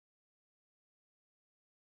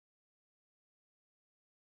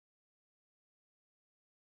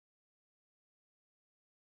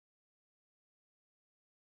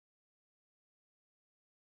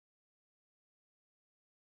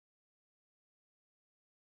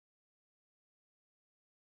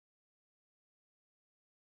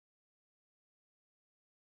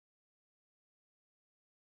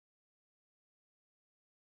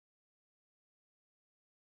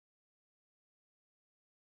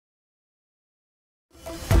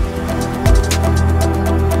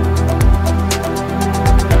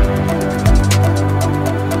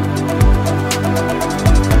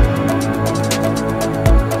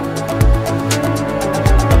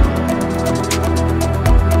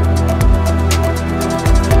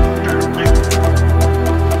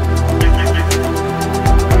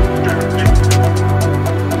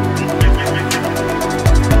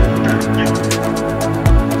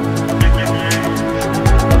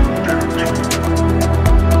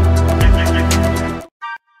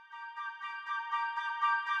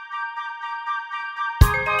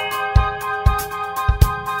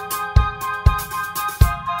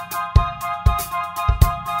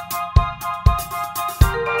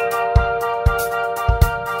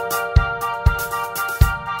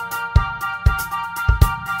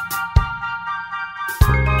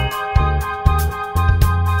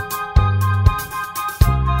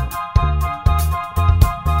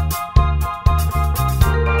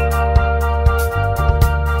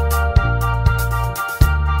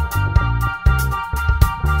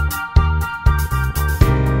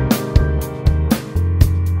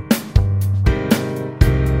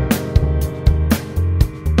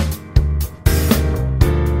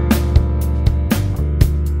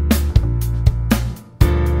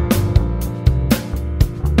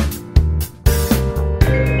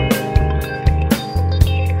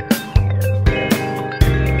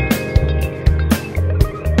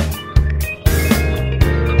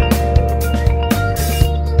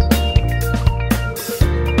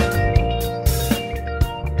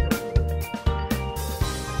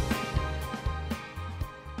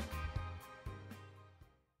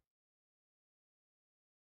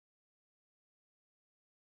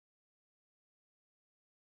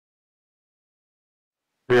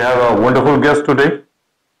We have a wonderful guest today.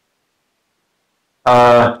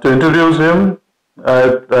 To introduce him, I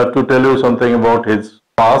have to tell you something about his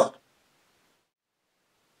past.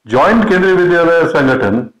 Joined Kendriya Vidyalaya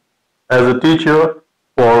Sangthan as a teacher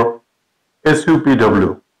for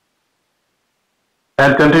SUPW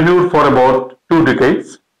and continued for about 2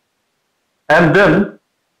 decades, and then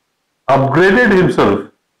upgraded himself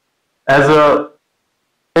as a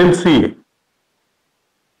MCA,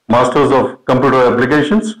 Masters of Computer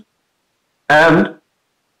Applications, and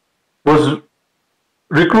was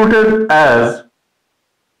recruited as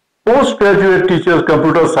postgraduate teacher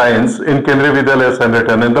computer science in Kendriya Vidyalaya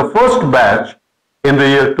Sangthan in the first batch in the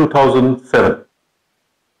year 2007.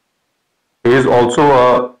 He is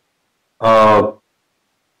also a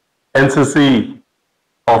NCC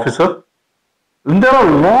officer. And there are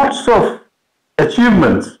lots of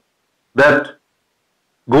achievements that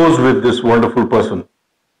goes with this wonderful person.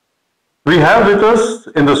 We have with us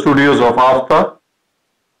in the studios of AFTA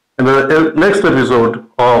in the next episode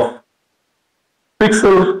of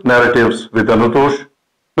Pixel Narratives with Anutosh,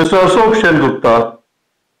 Mr. Ashok Sengupta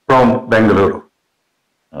from Bengaluru.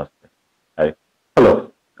 Namaste. Hi.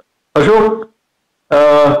 Hello. Ashok,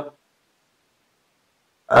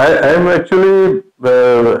 I am actually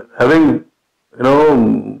having,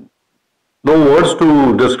 no words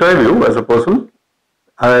to describe you as a person.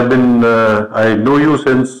 I know you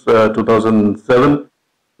since 2007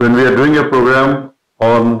 when we are doing a program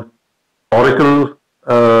on Oracle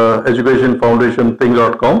Education Foundation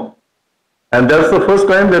Think.com, and that's the first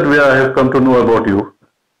time that I have come to know about you.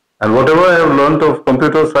 And whatever I have learned of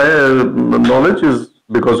computer science knowledge is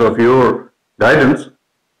because of your guidance.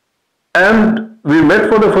 And we met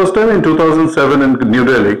for the first time in 2007 in New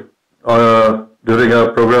Delhi during a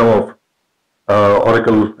program of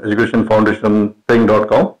Oracle Education Foundation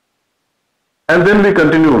Think.com. And then we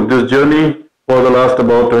continued this journey for the last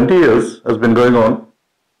about 20 years has been going on.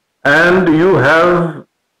 And you have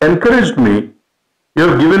encouraged me, you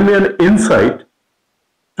have given me an insight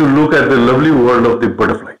to look at the lovely world of the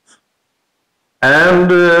butterflies. And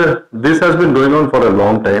this has been going on for a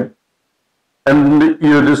long time. And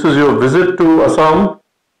this is your visit to Assam,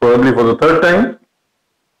 probably for the 3rd time.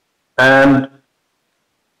 And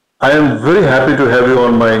I am very happy to have you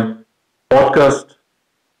on my podcast,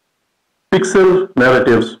 Pixel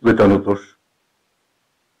Narratives with Anutosh.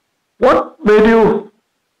 What made you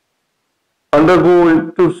undergo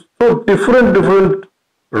into so different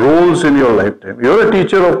roles in your lifetime? You're a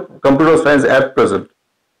teacher of computer science at present.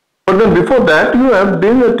 But then before that, you have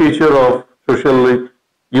been a teacher of socially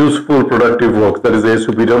useful productive work, that is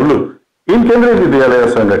SUPW, in Kendriya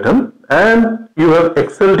Vidyalaya Sangthan, and you have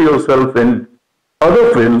excelled yourself in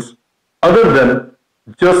other fields other than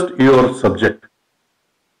just your subject.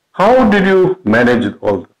 How did you manage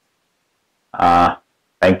all this?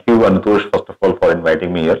 Thank you, Anutosh, first of all, for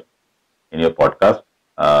inviting me here in your podcast.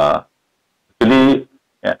 Actually,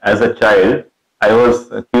 as a child, I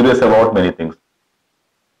was curious about many things.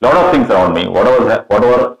 Lot of things around me. Whatever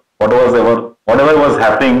was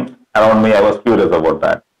happening around me, I was curious about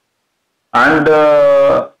that. And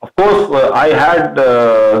of course, I had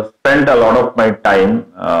spent a lot of my time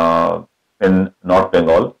in North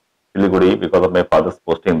Bengal, Siliguri, because of my father's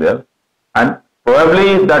posting there. And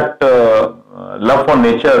probably that love for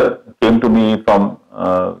nature came to me from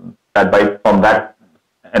that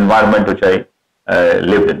environment which I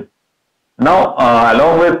lived in. Now,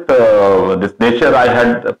 along with this nature, I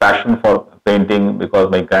had a passion for painting because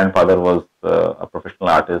my grandfather was a professional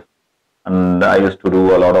artist, and I used to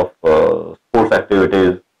do a lot of sports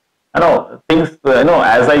activities. Things.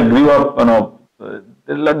 As I grew up,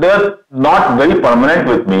 they were not very permanent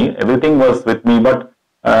with me. Everything was with me, but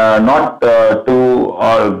not to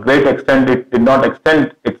a great extent. It did not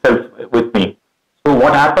extend itself with me. So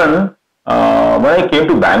what happened when I came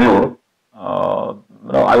to Bangalore?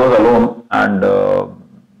 I was alone, and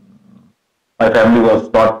my family was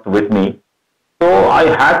not with me. So I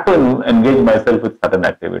had to engage myself with certain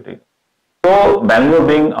activity. So Bangalore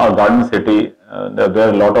being a garden city, there were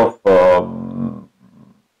a lot of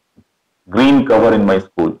green cover in my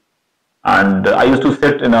school, and I used to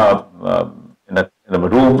sit in a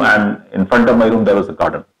room, and in front of my room there was a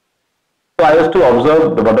garden. So I used to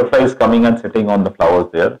observe the butterflies coming and sitting on the flowers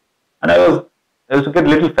there, and I used to get a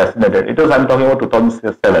little fascinated. I'm talking about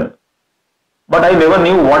 2007. But I never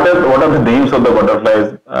knew what are the names of the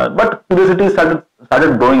butterflies. But curiosity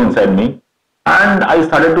started growing inside me, and I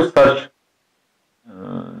started to search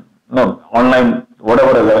online,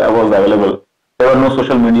 whatever was available. There were no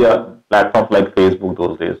social media platforms like Facebook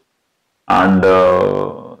those days. And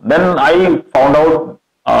then I found out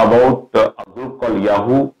about a group called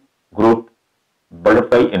Yahoo group,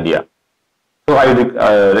 Butterfly India. So I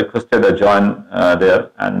requested a join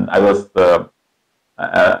there, and I was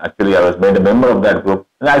actually I was made a member of that group,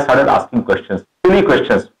 and I started asking questions, silly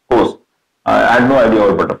questions, of course. I had no idea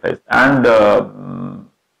about butterflies, and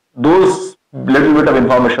those little bit of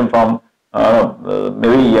information from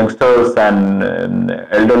maybe youngsters and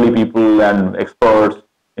elderly people and experts,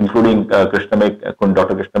 including Dr.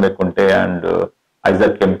 Krishnamay Kunte and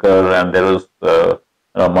Isaac Kemkar, and there was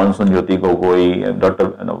Monsoon Jyoti Gogoi and Dr.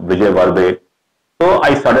 Vijay Varbe. So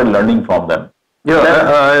I started learning from them. Yeah,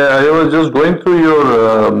 I was just going through your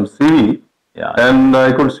CV, Yeah. and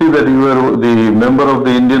I could see that you were the member of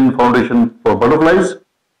the Indian Foundation for Butterflies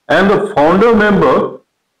and the founder member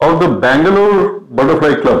of the Bangalore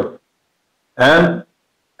Butterfly Club. And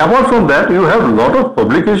apart from that, you have a lot of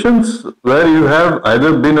publications where you have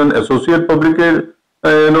either been an associate publicator,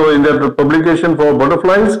 in that publication for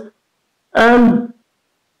butterflies. And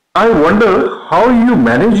I wonder how you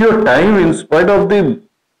manage your time in spite of the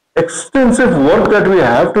extensive work that we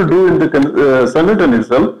have to do in the Sangthan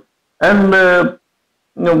itself. And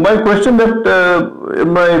my question that in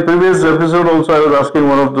my previous episode also I was asking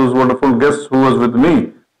one of those wonderful guests who was with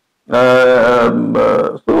me.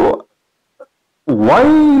 So why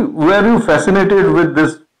were you fascinated with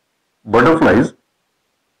this butterflies?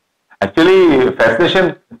 Actually,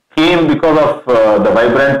 fascination came because of the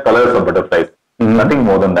vibrant colors of butterflies. Nothing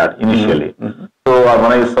more than that initially. So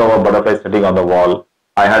when I saw a butterfly sitting on the wall,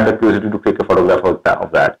 I had the curiosity to take a photograph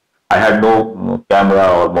of that. I had no camera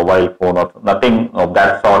or mobile phone or nothing of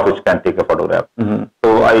that sort which can take a photograph.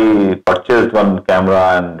 So I purchased one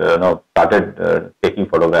camera and started taking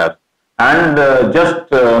photographs. And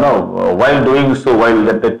while doing so, while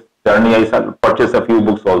that journey, I purchased a few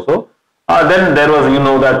books also. Then there was,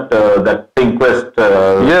 that ThinkQuest.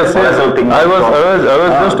 Yes. I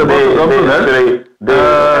was just about to come to that. They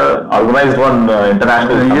organized one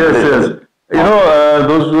international. Yes.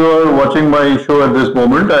 Those who are watching my show at this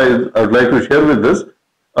moment, I would like to share with this.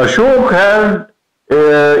 Ashok had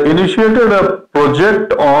initiated a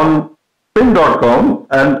project on think.com,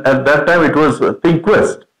 and at that time it was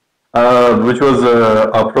ThinkQuest, which was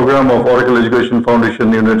a program of Oracle Education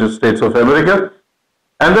Foundation, United States of America.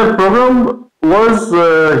 And that program was,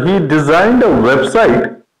 he designed a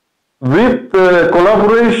website with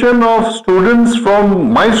collaboration of students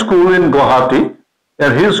from my school in Guwahati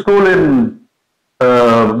and his school in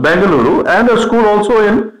Bengaluru, and a school also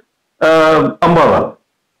in Ambala.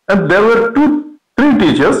 And there were three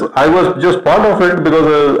teachers. I was just part of it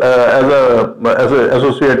because as an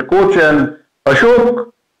associate coach, and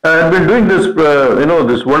Ashok had been doing this,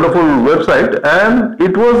 this wonderful website, and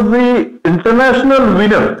it was the international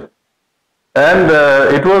winner, and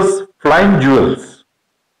it was Flying Jewels.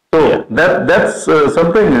 So that's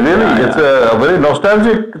something really, it's a very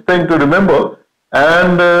nostalgic thing to remember.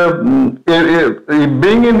 And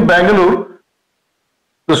being in Bangalore,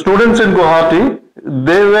 the students in Guwahati,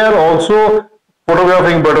 they were also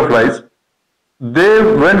photographing butterflies. They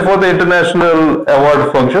went for the international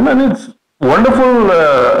award function, and it's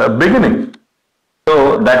wonderful beginning.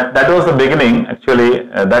 So that was the beginning. Actually,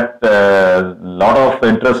 that lot of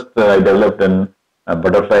interest I developed in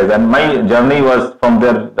butterflies, and my journey was from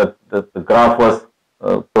there. The graph was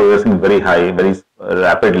progressing very high, very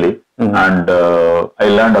rapidly. And I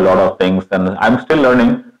learned a lot of things, and I'm still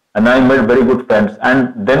learning, and I made very good friends.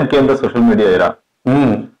 And then came the social media era.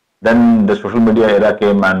 Then the social media era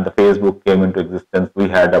came, and the Facebook came into existence. We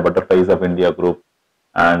had a Butterflies of India group,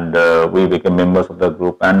 and we became members of the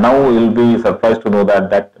group. And now you'll be surprised to know that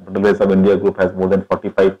Butterflies of India group has more than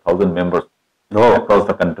 45,000 members across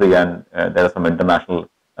the country, and there are some international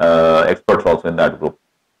experts also in that group.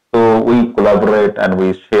 So we collaborate and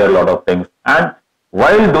we share a lot of things. And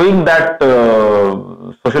while doing that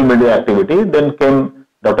social media activity, then came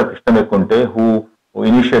Dr. Krishnamay Kunte, who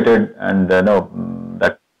initiated and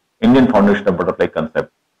that Indian Foundation of Butterfly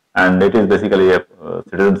Concept, and it is basically a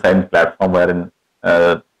citizen science platform wherein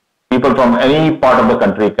people from any part of the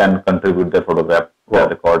country can contribute their photograph, their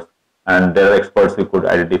records, and there are experts who could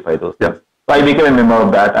identify those things. So I became a member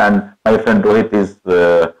of that, and my friend Rohit is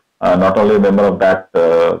not only a member of that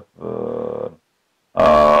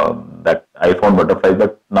I Found Butterflies,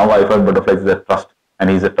 but now I Found Butterflies is a trust, and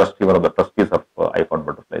he's a trustee, one of the trustees of I Found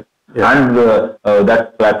Butterflies. And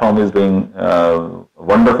that platform is doing a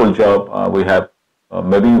wonderful job. We have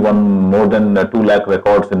maybe more than 2 lakh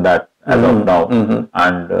records in that as of now,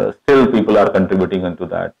 and still people are contributing into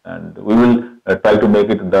that, and we will try to make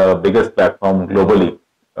it the biggest platform globally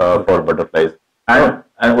for butterflies. And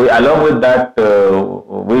we, along with that,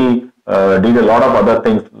 we did a lot of other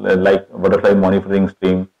things like butterfly monitoring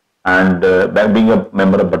stream, And being a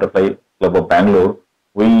member of Butterfly Club of Bangalore,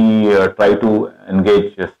 we try to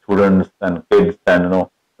engage students and kids and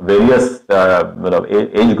various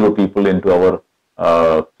age group people into our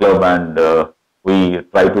club, and we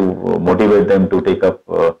try to motivate them to take up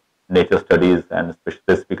nature studies and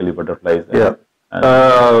specifically butterflies. Yeah.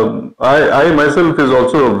 I myself is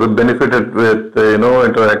also benefited with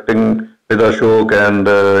interacting with Ashok and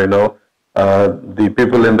the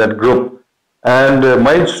people in that group, and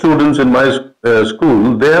my students in my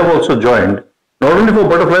school, they have also joined not only for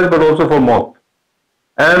butterflies but also for moth.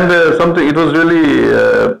 And something, it was really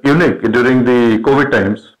unique during the COVID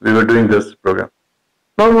times. We were doing this program.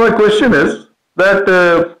 Now my question is that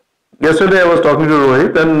yesterday I was talking to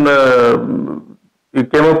Rohit, and he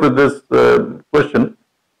came up with this question.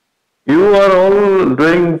 You are all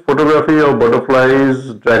doing photography of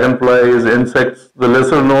butterflies, dragonflies, insects, the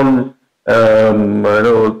lesser known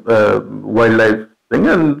wildlife thing,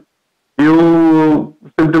 and you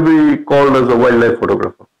seem to be called as a wildlife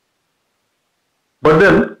photographer. But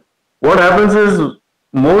then what happens is,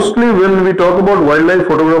 mostly when we talk about wildlife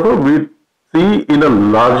photographer, we see in a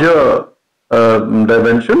larger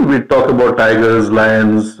dimension. We talk about tigers,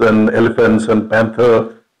 lions, and elephants, and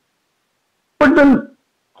panther. But then,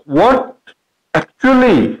 what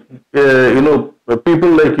actually,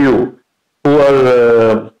 people like you who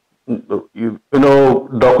are,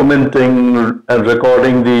 documenting and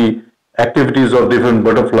recording the activities of different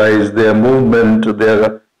butterflies, their movement,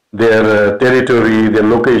 their territory, their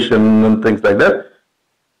location, and things like that.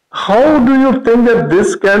 How do you think that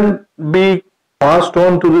this can be passed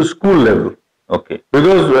on to the school level? Okay.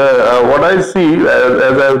 Because what I see,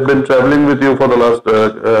 as I've been traveling with you for the last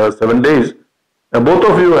 7 days, both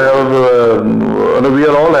of you have, we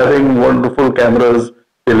are all having wonderful cameras,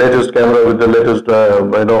 the latest camera with the latest,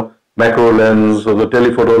 macro lens, or the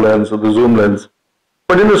telephoto lens, or the zoom lens.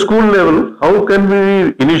 But in the school level, how can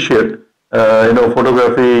we initiate,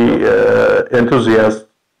 photography enthusiasts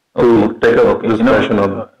to take up this passion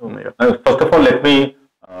on? First of all, let me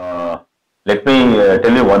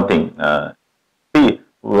tell you one thing. See,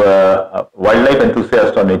 wildlife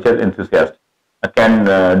enthusiast or nature enthusiast can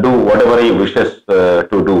do whatever he wishes to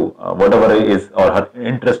do, whatever is or her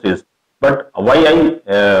interest is. But why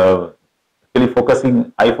I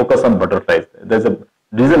focus on butterflies. There's a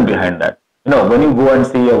reason behind that. When you go and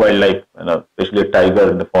see a wildlife, especially a tiger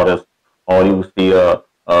in the forest, or you see a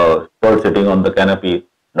bird sitting on the canopy,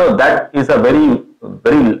 that is a very,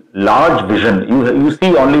 very large vision. You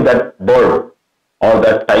see only that bird or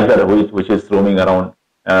that tiger which is roaming around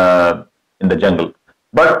in the jungle.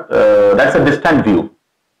 But that's a distant view.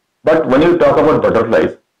 But when you talk about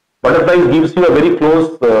butterflies gives you a very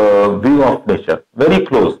close view of nature, very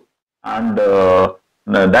close. And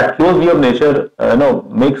that close view of nature,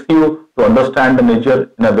 makes you to understand the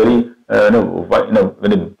nature in a very,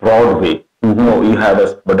 very broad way. You have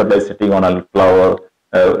a butterfly sitting on a flower,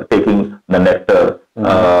 taking the nectar.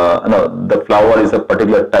 The flower is a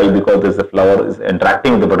particular type because this flower is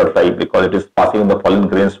interacting with the butterfly, because it is passing the pollen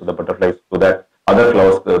grains to the butterflies so that other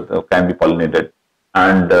flowers can be pollinated.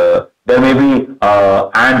 And there may be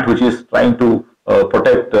ant which is trying to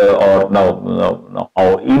protect or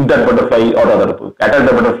eat that butterfly or rather attack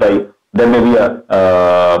the butterfly. There may be a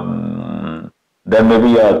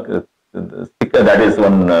that is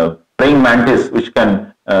one praying mantis which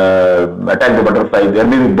can attack the butterfly. There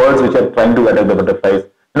may be birds which are trying to attack the butterflies.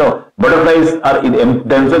 Butterflies are in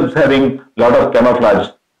themselves having a lot of camouflage,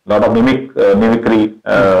 lot of mimicry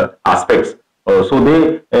aspects. So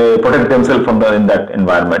they protect themselves from in that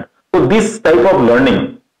environment. So this type of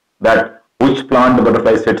learning, that which plant the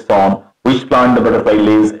butterfly sits on, which plant the butterfly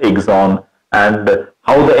lays eggs on, and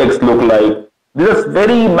how the eggs look like, these are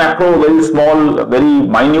very macro, very small, very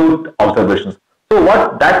minute observations. So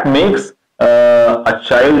what that makes a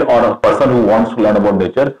child or a person who wants to learn about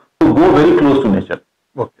nature to go very close to nature.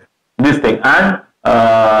 Okay. This thing. And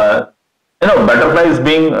butterflies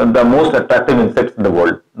being the most attractive insects in the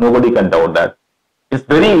world, nobody can doubt that. It's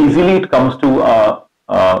very easily it comes to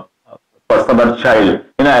a person or child.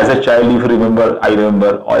 As a child, if you remember, I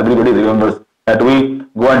remember, or everybody remembers that we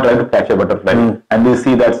go and try to catch a butterfly, and we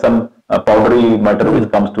see that some powdery matter which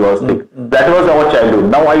comes to our stick. That was our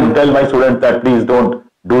childhood. Now I tell my students that please don't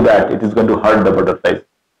do that. It is going to hurt the butterflies.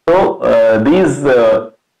 So these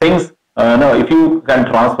things, if you can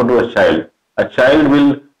transfer to a child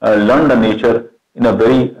will learn the nature in a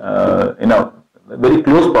very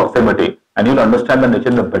close proximity, and you'll understand the nature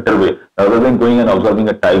in a better way rather than going and observing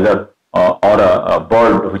a tiger or a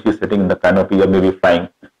bird which is sitting in the canopy or maybe flying.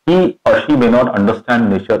 He or she may not understand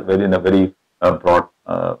nature in a very broad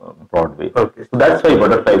broad way. Okay. So that's why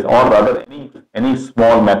butterflies, or rather any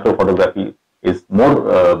small macro photography, is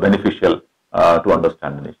more beneficial to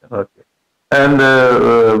understand the nature. Okay. And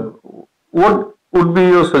what would be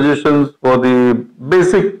your suggestions for the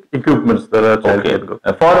basic equipments that a child Okay. can go?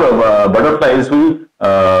 For butterflies,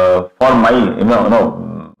 for my,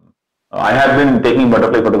 I have been taking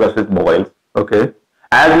butterfly photographs with mobiles. Okay.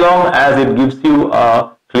 As long as it gives you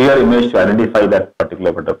a clear image to identify that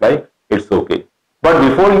particular butterfly, it's okay. But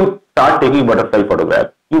before you start taking butterfly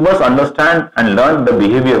photograph, you must understand and learn the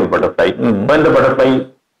behavior of a butterfly. When the butterfly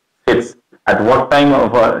sits, at what time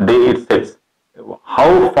of a day it sits,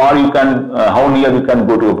 how far you can, how near you can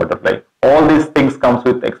go to a butterfly. All these things comes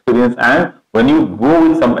with experience, and when you go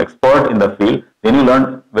with some expert in the field, then you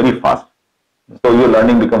learn very fast. So your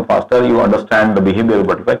learning become faster. You understand the behavior of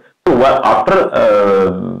butterfly. So after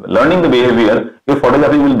learning the behavior, your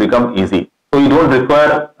photography will become easy. So you don't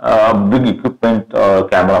require big equipment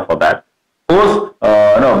camera for that. Suppose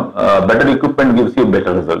better equipment gives you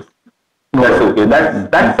better results. That's okay.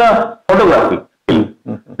 That's a photography skill.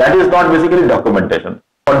 That is not basically documentation.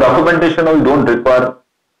 For documentation, you don't require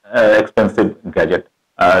expensive gadget.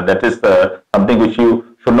 That is something which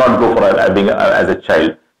you should not go for as a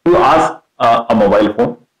child. You ask a mobile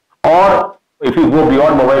phone, or if you go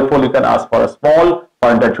beyond mobile phone, you can ask for a small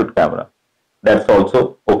point and shoot camera. That's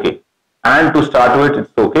also okay. And to start with,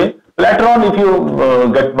 it's okay. Later on, if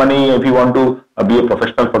you get money, if you want to be a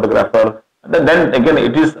professional photographer, then again,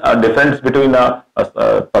 it is a difference between a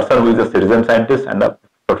person who is a citizen scientist and a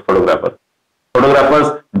photographer.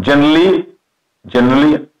 Photographers generally, they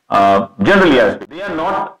are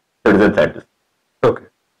not citizen scientists. Okay.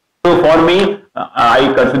 So for me,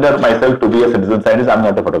 I consider myself to be a citizen scientist. I'm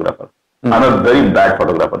not a photographer. I'm a very bad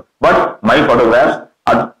photographer. But my photographs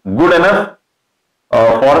are good enough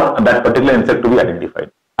for that particular insect to be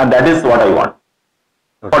identified. And that is what I want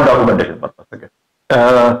for documentation purpose. Okay.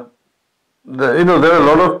 There are a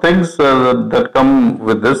lot of things that come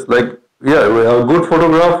with this. Like, yeah, a good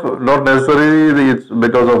photograph, not necessarily it's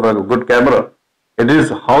because of a good camera. It is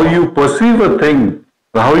how you perceive a thing,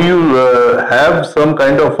 how you have some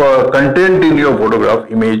kind of content in your photograph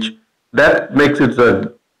image, that makes it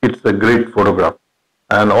a great photograph.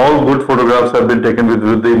 And all good photographs have been taken with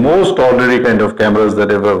the most ordinary kind of cameras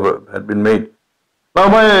that ever had been made. Now,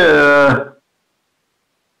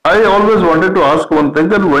 I always wanted to ask one thing,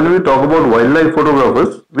 that when we talk about wildlife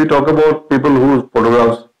photographers, we talk about people who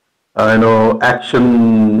photographs,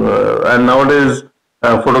 action, and nowadays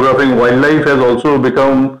photographing wildlife has also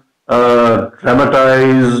become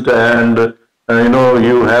dramatized, and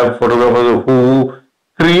you have photographers who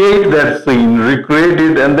create that scene, recreate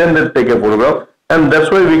it, and then they take a photograph, and that's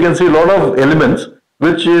why we can see a lot of elements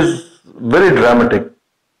which is very dramatic,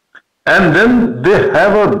 and then they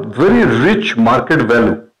have a very rich market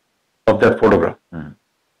value of that photograph.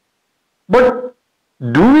 But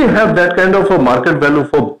do we have that kind of a market value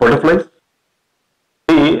for butterflies?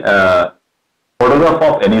 See, photograph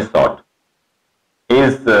of any sort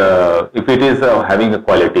is, if it is having a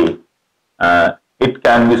quality, it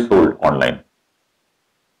can be sold online.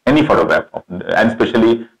 Any photograph, and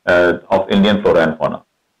especially of Indian flora and fauna.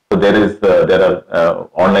 So there are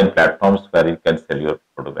online platforms where you can sell your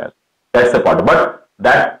photographs. That's the part. But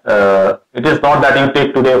that it is not that you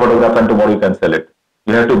take today a photograph and tomorrow you can sell it.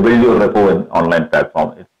 You have to build your rapport in online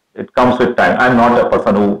platform. It comes with time. I'm not a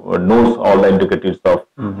person who knows all the intricacies of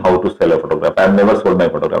how to sell a photograph. I've never sold my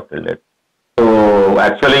photograph till date. So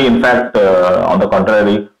actually, in fact, on the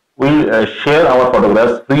contrary, we share our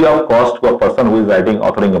photographs free of cost to a person who is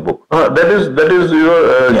authoring a book. That is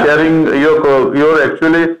your sharing. You're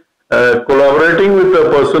actually collaborating with a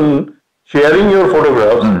person, sharing your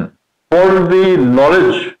photographs for the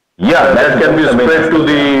knowledge. Yeah, that can be spread to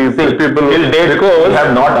the people. Till date, because we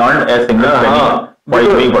have not earned a single penny by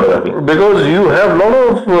doing photography. Because you have a lot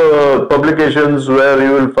of publications where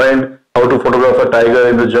you will find how to photograph a tiger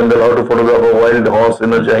in the jungle, how to photograph a wild horse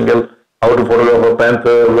in a jungle, how to photograph a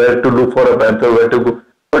panther, where to look for a panther, where to go.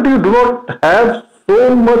 But you do not have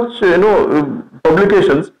so much,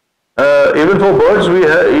 publications. Even for birds,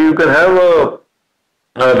 you can have a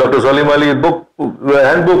Dr. Salim Ali book,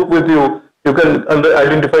 handbook with you. You can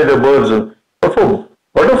identify the birds. But for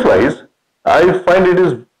butterflies, I find it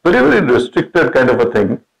is very, very restricted kind of a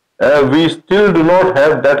thing. We still do not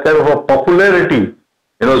have that kind of a popularity,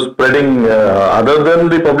 spreading other than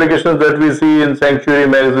the publications that we see in sanctuary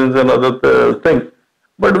magazines and other things.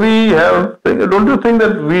 But we have, don't you think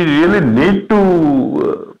that we really need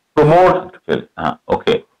to promote?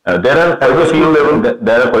 Okay. There are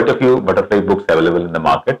quite a few butterfly books available in the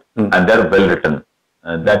market, and they are well written.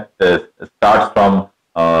 That starts from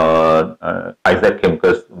Isaac Isaac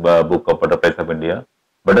Kemker's book of Butterflies of India,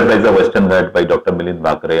 Butterflies of Western Ghats by Dr. Milind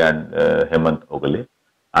Bhakre and Hemant Ogale,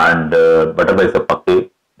 and Butterflies of Pakke,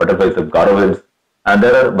 Butterflies of Garovins, and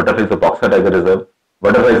there are Butterflies of Boxer Tiger Reserve,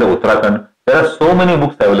 Butterflies of Uttarakhand. There are so many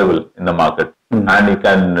books available in the market, and you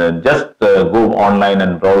can just go online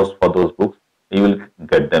and browse for those books. You will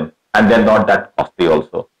get them, and they're not that costly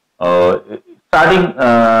also. Starting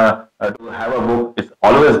to have a book is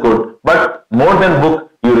always good, but more than book,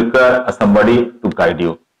 you require somebody to guide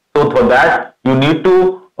you. So for that, you need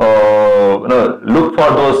to look for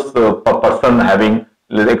those person having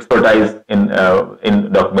expertise in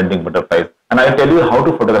documenting butterflies. And I tell you how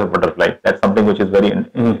to photograph a butterfly. That's something which is very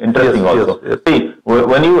interesting also. Yes. See,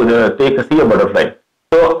 when you see a butterfly,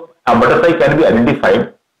 so a butterfly can be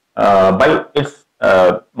identified by its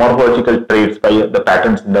morphological traits, by the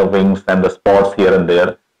patterns in the wings and the spots here and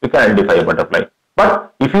there. You can identify a butterfly.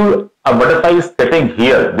 But if a butterfly is sitting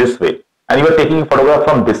here this way, and you are taking a photograph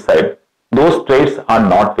from this side, those traits are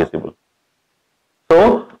not visible.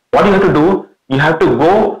 So what you have to do, you have to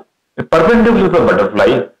go perpendicular to the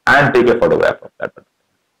butterfly and take a photograph of that butterfly.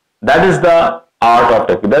 That is the art of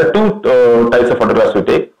taking. There are two types of photographs we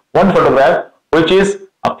take. One photograph which is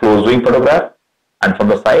a closed wing photograph and from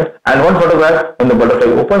the side, and one photograph when the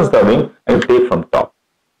butterfly opens the wing and take from top.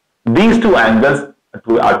 These two angles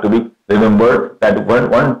are to be remembered, that when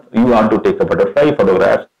you want to take a butterfly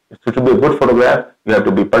photograph, it should be a good photograph. You have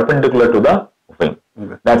to be perpendicular to the wing.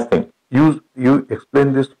 Okay. That's the thing. You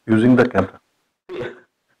explain this using the camera.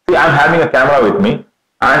 See, I'm having a camera with me,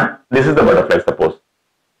 and this is the butterfly, suppose.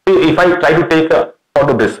 See, if I try to take a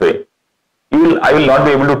photo this way, I will not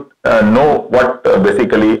be able to know what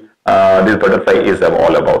basically this butterfly is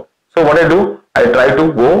all about. So what I do, I try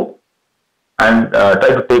to go and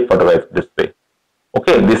try to take photographs this way.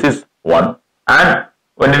 Okay, this is one. And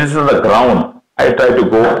when it is on the ground, I try to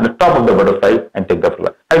go on the top of the butterfly and take the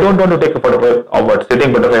photograph. I don't want to take a photograph of a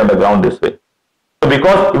sitting butterfly on the ground this way. So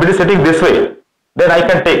because if it is sitting this way, then I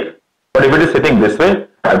can take. But if it is sitting this way,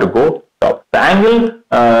 I have to go top. The angle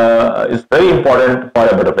is very important for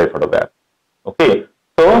a butterfly photograph. Okay.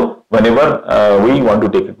 So whenever we want to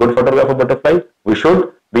take a good photograph of butterfly, we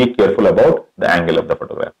should be careful about the angle of the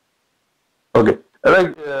photograph. Okay.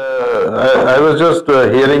 I was just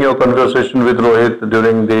hearing your conversation with Rohit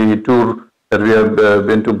during the tour that we have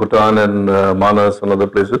been to Bhutan and Manas and other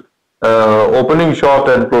places. Opening shot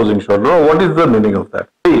and closing shot. No, what is the meaning of that?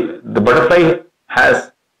 See, the butterfly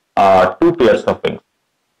has two pairs of wings.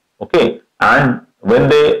 Okay, and when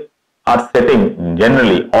they are setting,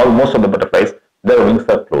 generally, most of the butterflies, their wings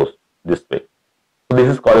are closed this way. So this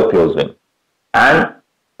is called a closed wing. And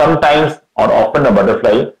sometimes or often a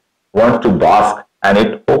butterfly wants to bask and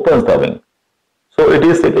it opens the wing. So it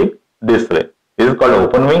is sitting this way. This is called an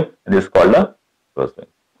open wing, and this is called a closed wing.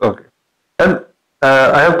 Okay. And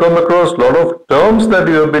I have come across a lot of terms that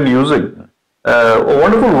you have been using.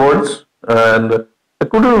 Wonderful words. And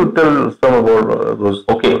could you tell some about those?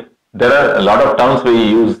 Okay. There are a lot of terms we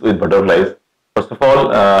use with butterflies. First of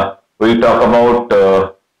all, we talk about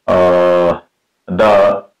a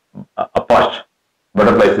perch.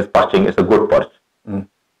 Butterflies is perching. It's a good perch.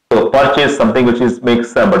 So perch is something which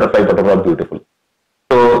makes a butterfly photograph beautiful.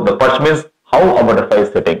 So the perch means how a butterfly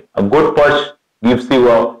is sitting. A good perch gives you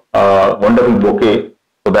a wonderful bouquet,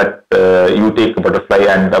 so that you take a butterfly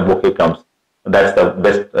and the bouquet comes. That's the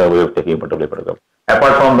best way of taking a butterfly photograph.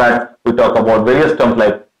 Apart from that, we talk about various terms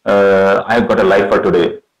like I got a lifer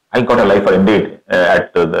today. I got a lifer indeed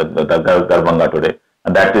at the Garbanga today.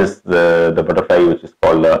 And that is the butterfly which is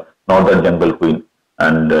called the Northern Jungle Queen.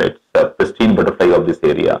 And it's a pristine butterfly of this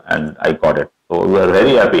area, and I got it. So we are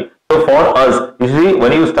very happy. So for us, you see,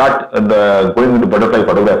 when you start going into butterfly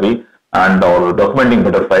photography and or documenting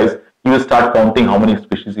butterflies, you will start counting how many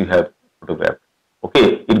species you have photographed.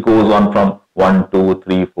 Okay, it goes on from 1, 2,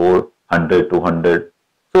 3, 4, 100, 200.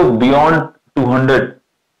 So beyond 200,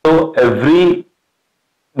 so every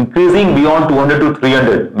increasing beyond 200 to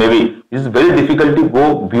 300, maybe it is very difficult to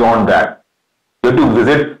go beyond that. You have to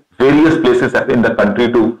visit various places in the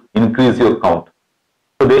country to increase your count.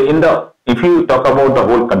 So if you talk about the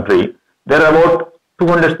whole country, there are about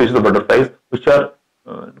 200 species of butterflies which are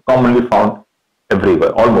commonly found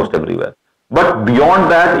everywhere, almost everywhere. But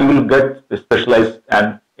beyond that, you will get specialized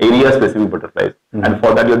and area-specific butterflies. And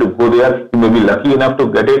for that, you have to go there. You may be lucky enough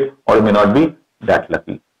to get it, or you may not be that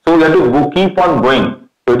lucky. So you have to keep on going.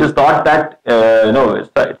 So it is not that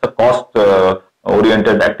it's a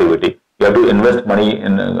cost-oriented activity. You have to invest money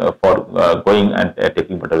for going and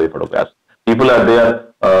taking butterfly photographs. People are there.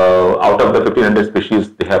 Out of the 1500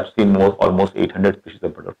 species, they have seen almost 800 species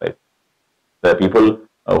of butterflies. There are people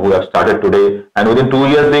who have started today, and within 2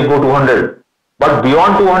 years they go 200. But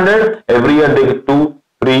beyond 200, every year they get 2,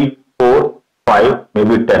 3, 4, 5,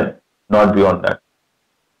 maybe 10, not beyond that.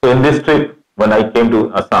 So in this trip, when I came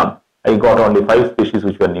to Assam, I got only 5 species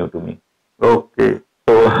which were new to me. Okay.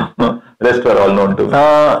 So rest were all known to me.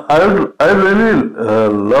 I really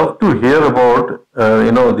love to hear about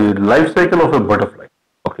the life cycle of a butterfly,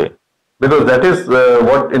 Okay. because that is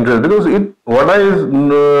what interests. Because what I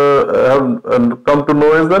have come to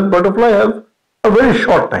know is that butterfly have a very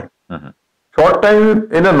short time, short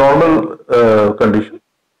time in a normal condition,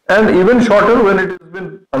 and even shorter when it has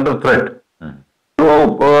been under threat. So,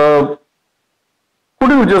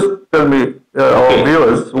 could you just tell me, our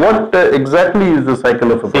viewers, what exactly is the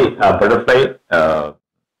cycle of a See, butterfly? a butterfly,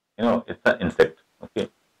 it's an insect. Okay.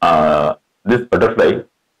 This butterfly,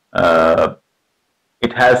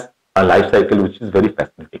 it has a life cycle which is very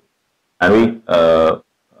fascinating, and we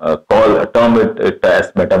term it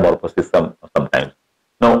as metamorphosis sometimes.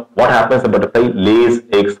 Now, what happens? A butterfly lays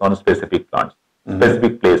eggs on specific plants,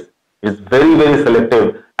 specific place. It's very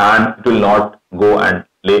selective, and it will not go and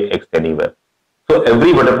lay eggs anywhere. So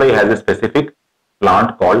every butterfly has a specific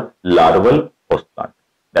plant called larval host plant.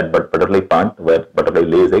 That butterfly plant where butterfly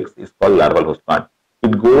lays eggs is called larval host plant.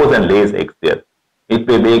 It goes and lays eggs there. It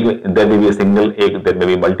may be, there may be a single egg, there may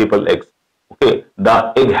be multiple eggs. Okay,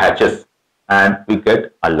 the egg hatches and we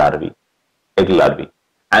get a egg larvae.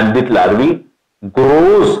 And this larvae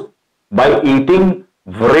grows by eating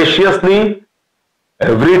voraciously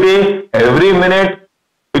every day, every minute.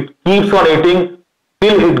 It keeps on eating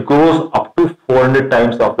till it grows up to 400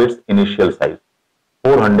 times of its initial size.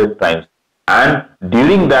 400 times. And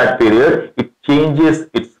during that period, it changes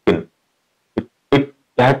its skin.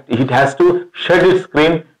 It has to shed its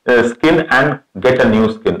skin and get a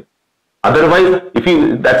new skin. Otherwise, if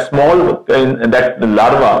that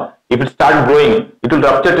larva, if it starts growing, it will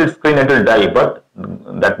rupture its skin and it will die. But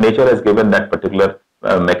that nature has given that particular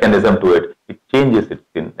mechanism to it. It changes its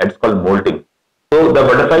skin. That's called molting. So the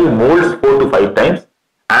butterfly molts 4 to 5 times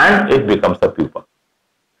and it becomes a pupa.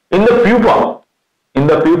 In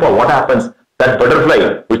the pupa, what happens? That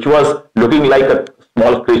butterfly, which was looking like a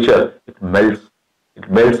small creature, it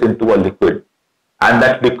melts into a liquid. And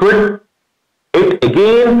that liquid, it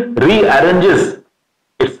again rearranges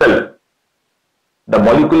itself. The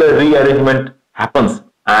molecular rearrangement happens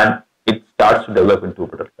and it starts to develop into a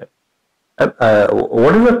butterfly. And,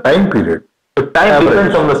 what is the time period? So time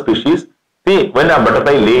depends on the species. See, when a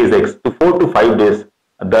butterfly lays eggs, to 4 to 5 days,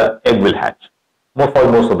 the egg will hatch.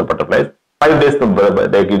 For most of the butterflies, 5 days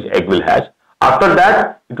the egg will hatch. After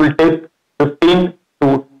that, it will take 15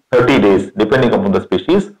 to 30 days, depending upon the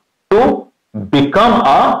species, to become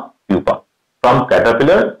a pupa, from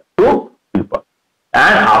caterpillar to pupa.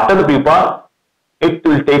 And after the pupa, it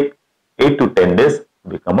will take 8 to 10 days to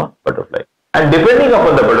become a butterfly. And depending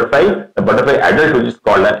upon the butterfly adult, which is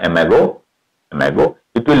called an imago,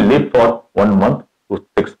 it will live for 1 month to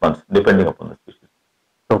 6 months, depending upon the species.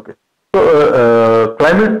 Okay. So,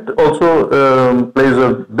 climate also plays a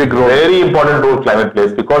big role. Very important role climate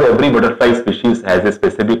plays, because every butterfly species has a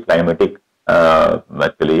specific climatic,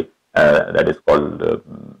 that is called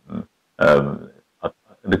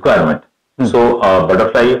requirement. So,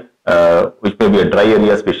 butterfly, which may be a dry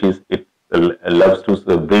area species, it loves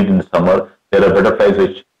to breed in summer. There are butterflies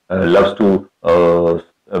which loves to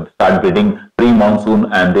start breeding pre-monsoon,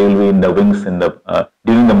 and they will be in the wings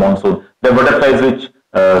during the monsoon. There are butterflies which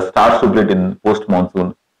starts to breed in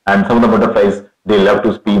post-monsoon, and some of the butterflies, they love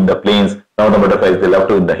to be in the plains. Some of the butterflies, they love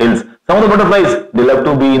to be in the hills. Some of the butterflies, they love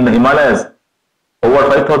to be in the Himalayas, over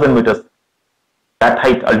 5,000 meters. That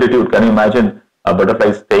height, altitude, can you imagine a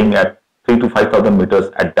butterfly staying at 3 to 5,000 meters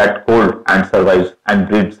at that cold and survives and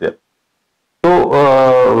breeds there? So,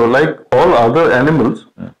 like all other animals,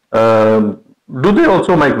 do they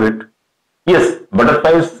also migrate? Yes,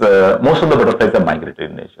 butterflies, most of the butterflies are migratory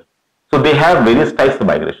in nature. So they have various types of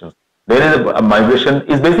migrations. There is a migration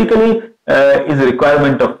is basically is a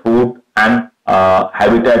requirement of food and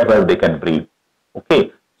habitat where they can breed.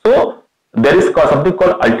 Okay, so there is something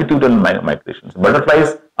called altitudinal migrations.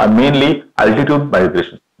 Butterflies are mainly altitude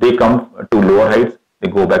migrations. They come to lower heights, they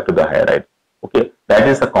go back to the higher heights. Okay, that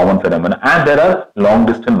is a common phenomenon. And there are long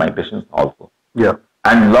distance migrations also. Yeah.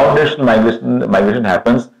 And long distance migration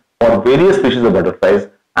happens for various species of butterflies.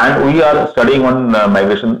 And we are studying on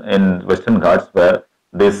migration in Western Ghats, where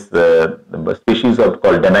this species are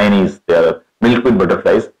called Danaines. They are milkweed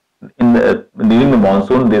butterflies. During the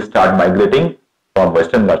monsoon, they start migrating from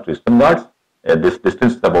Western Ghats to Eastern Ghats. This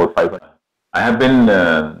distance is about 500. I have been,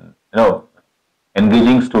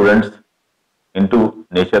 engaging students into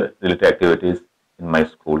nature-related activities in my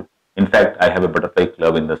school. In fact, I have a butterfly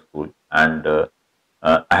club in the school, and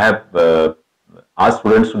I have ask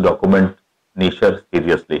students to document nature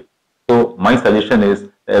seriously. So my suggestion is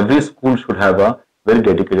every school should have a very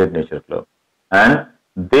dedicated nature club, and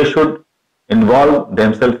they should involve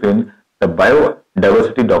themselves in the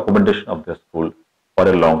biodiversity documentation of the school for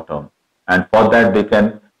a long term. And for that, they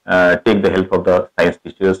can take the help of the science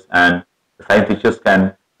teachers, and the science teachers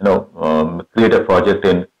can create a project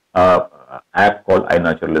in app called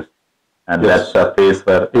iNaturalist, and Yes. that's a place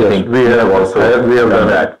where I Yes, think we have also we have done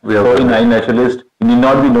that. We have so done in that. iNaturalist, you need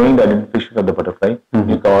not be knowing the identification of the butterfly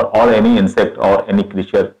or any insect or any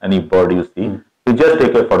creature, any bird you see. You just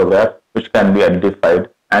take a photograph which can be identified,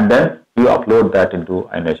 and then you upload that into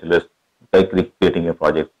iNaturalist by creating a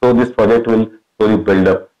project. So this project will slowly build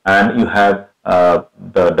up, and you have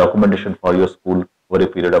the documentation for your school over a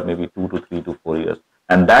period of maybe 2 to 3 to 4 years,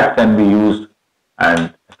 and that can be used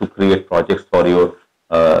and to create projects for your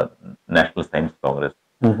National Science Congress.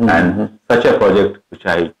 And such a project which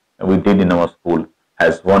we did in our school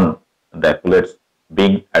has won the accolades,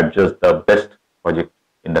 being adjudged the best project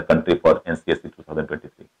in the country for NCSE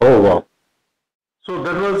 2023. Oh, wow. So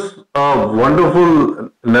that was a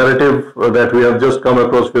wonderful narrative that we have just come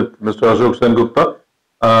across with Mr. Ashok Sengupta.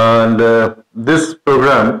 And this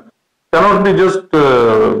program cannot be just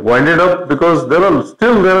winded up, because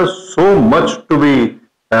there is so much to be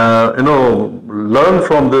learned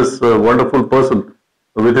from this wonderful person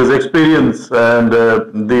with his experience and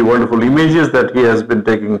the wonderful images that he has been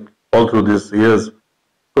taking all through these years,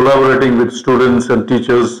 collaborating with students and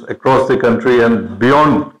teachers across the country and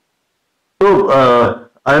beyond. So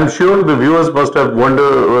I am sure the viewers must have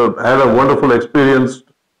had a wonderful experience,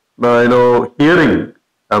 hearing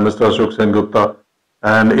Mr. Ashok Sengupta,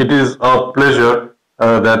 and it is a pleasure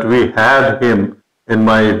that we had him in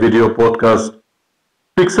my video podcast,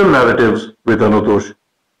 Pixel Narratives with Anutosh,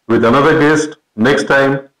 with another guest next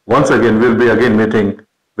time. Once again, we'll be again meeting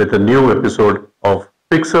with a new episode of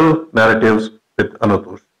Pixel Narratives with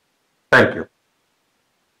Anutosh. Thank you.